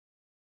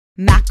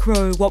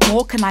Macro, what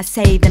more can I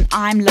say than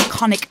I'm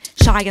laconic?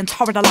 Shy and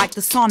torrid, I like the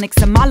sonics,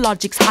 and my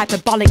logic's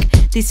hyperbolic.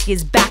 This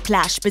here's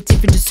backlash, but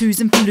different to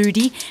Susan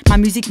Faludi. My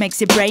music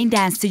makes your brain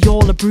dance to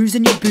y'all, a bruise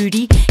in your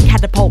booty.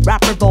 Catapult,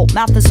 rap revolt,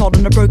 mouth assault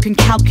on a broken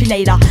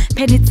calculator.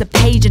 Pen hits the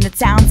page and it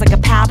sounds like a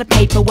powder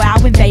paper. Wow,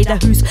 invader,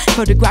 whose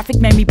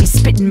photographic memory be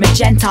spitting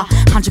magenta.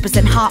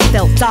 100%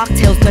 heartfelt, dark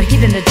tales, no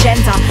hidden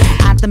agenda.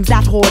 Anthems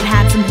that hoard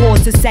handsome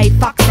whores to say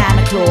fuck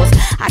Santa Claus.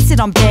 I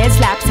sit on bears'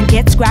 laps and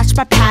get scratched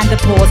by panda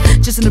paws.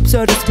 Just an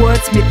absurdist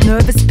wordsmith,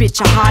 nervous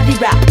bitch, I hardly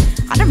rap.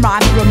 I don't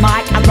rhyme through a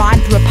mic, I rhyme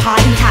through a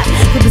party hat.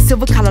 With a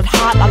silver-coloured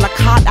heart, a la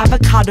carte,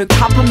 avocado,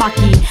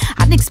 kapamaki.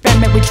 I don't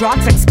experiment with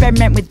drugs, I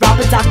experiment with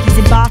rubber duckies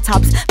in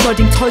bathtubs.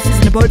 Floating toasters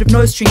in a boat of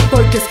no-string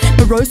focus.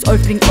 Morose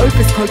opening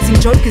opus, coaxing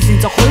jokers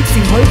into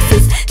hoaxing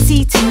hoaxes.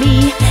 See, to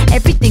me,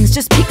 everything's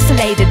just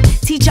pixelated.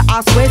 Teacher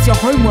asks, where's your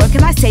homework?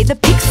 And I say the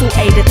pixel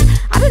ate it.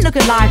 I don't look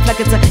at life like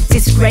it's a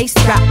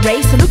disgraced rap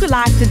race. I look at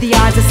life through the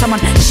eyes of someone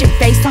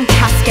shit-faced on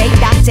Cascade.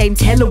 That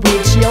dame's hella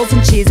weird. She yells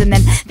and cheers and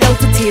then fell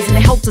to tears in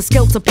a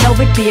helter-skelter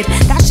pelvic beard.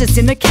 That's just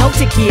in her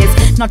Celtic years.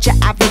 Not your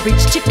average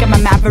chick, I'm a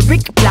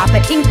maverick.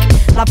 Blabber ink.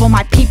 Love all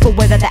my people,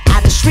 whether they're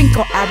out of shrink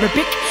or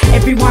Arabic.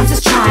 Everyone's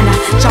just trying to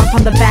jump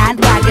on the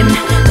bandwagon,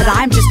 but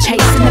I'm just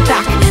chasing the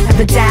back of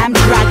a damn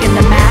dragon.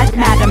 The mad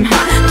madam.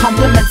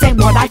 Compliments ain't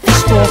what I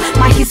fish for.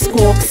 My hiss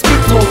squawk,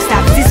 spit talk,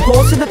 stabs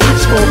discourse with a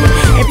pitchfork.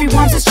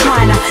 Everyone's just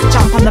trying to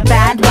jump on the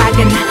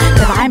bandwagon,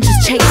 but I'm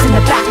just chasing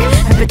the back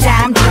of a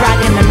damn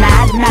dragon. The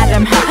mad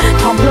madam.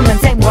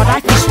 Compliments ain't what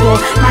I fish for.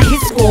 My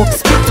hiss squawk,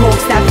 spit talk,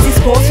 stabs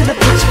discourse with a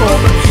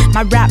pitchfork.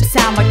 My raps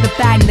sound like the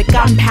bang that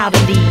gunpowder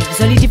leaves.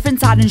 Only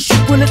difference, I don't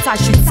shoot bullets, I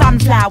shoot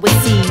sunflower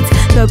seeds.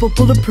 Verbal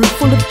bulletproof,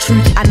 full of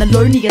truth, and the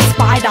loneliest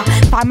spider.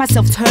 Find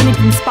myself turning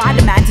from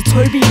Spider-Man to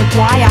Tobey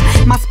Maguire.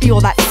 Must be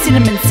all that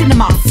cinnamon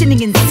cinema,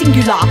 sinning in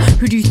singular.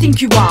 Who do you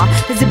think you are?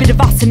 There's a bit of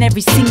us in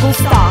every single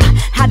star.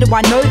 How do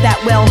I know that?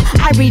 Well,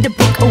 I read a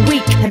book a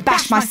week and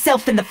bash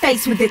myself in the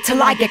face with it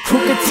till I get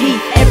crooked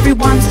teeth.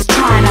 Everyone's just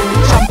trying to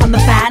jump on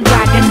the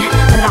bandwagon,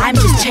 but I'm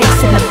just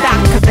chasing the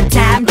back of a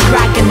damn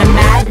dragon. A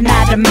mad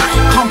madam.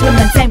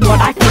 Compliments ain't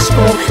what I fish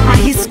for. My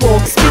hiss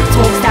squawk, spit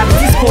talk, stabs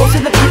discourse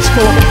with a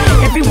pitchfork.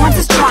 Everyone's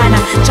just trying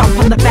to jump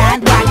on the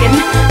bandwagon,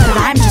 but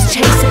I'm just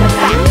chasing the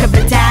back of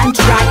a damn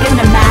dragon.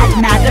 A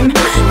mad madam.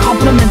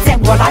 Compliments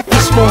ain't what I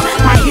fish for.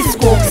 My hiss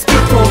squawk,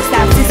 spit talk,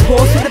 stabs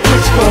discourse with a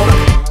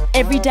pitchfork.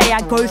 Every day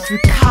I go through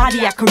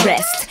cardiac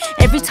arrest.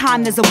 Every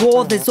time there's a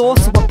war, there's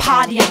also a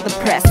party at the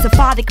press.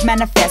 Sephardic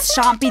manifest,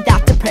 shan't be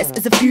that depressed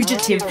as a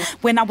fugitive.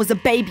 When I was a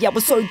baby, I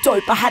was so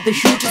dope, I had the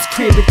hugest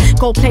crib with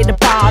gold-plated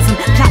bars and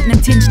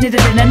platinum-tinged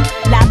knitted linen.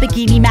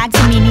 Lamborghini,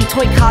 Maximini,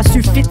 toy cars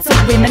through fits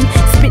of women.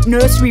 Spit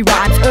nursery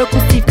rhymes,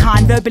 Urkel, Steve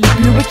Kine, verbally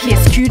blew a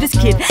kiss. Cutest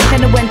kid,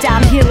 then it went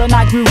downhill and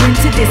I grew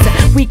into this.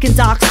 A weak and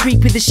dark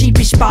streak with a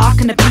sheepish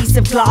bark and a piece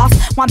of glass.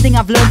 One thing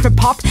I've learned from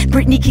Pop,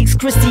 Britney kicks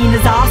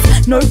Christina's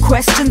ass. No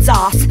questions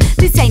asked.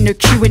 This ain't no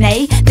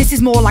Q&A, this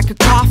is more like a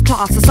craft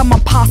class, or someone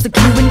passed a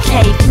glue and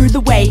K through the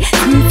way.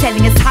 Smooth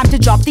sailing, it's time to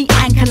drop the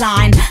anchor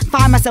line.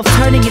 Find myself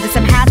turning into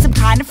some handsome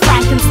kind of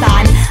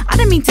Frankenstein. I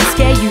don't mean to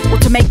scare you or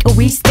to make a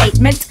wee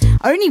statement.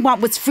 I only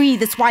want what's free,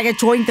 that's why I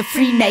joined the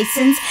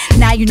Freemasons.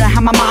 Now you know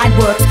how my mind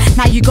works,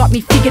 now you got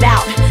me figured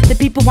out. The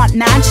people want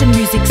mansion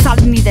music,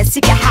 suddenly they're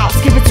sick of house.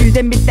 Give it to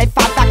them, if they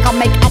fight back I'll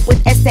make up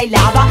with essay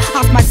louder.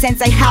 Ask my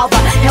sensei how the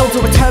hell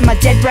do I turn my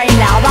dead brain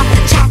louder.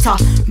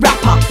 Chatter,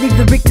 rapper, leave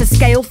the Richter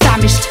scale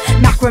famished.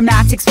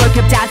 Macromantics,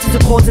 vocab dances or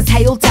causes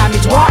hail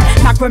damage. What?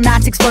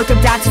 Macromantics,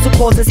 vocab dances or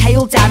causes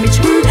hail damage.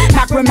 Who?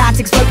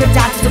 Macromantics, vocab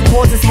dances or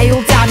causes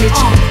hail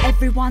damage.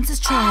 Everyone's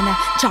just trying to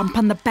jump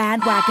on the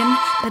bandwagon,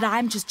 but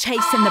I'm just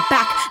chasing the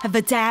back of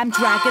a damn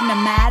dragon. A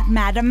mad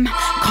madam.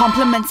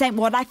 Compliments ain't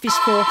what I fish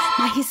for.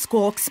 My hiss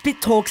squawk,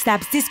 spit talk,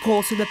 stabs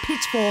discourse with a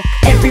pitchfork.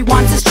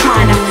 Everyone's just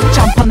trying to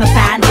jump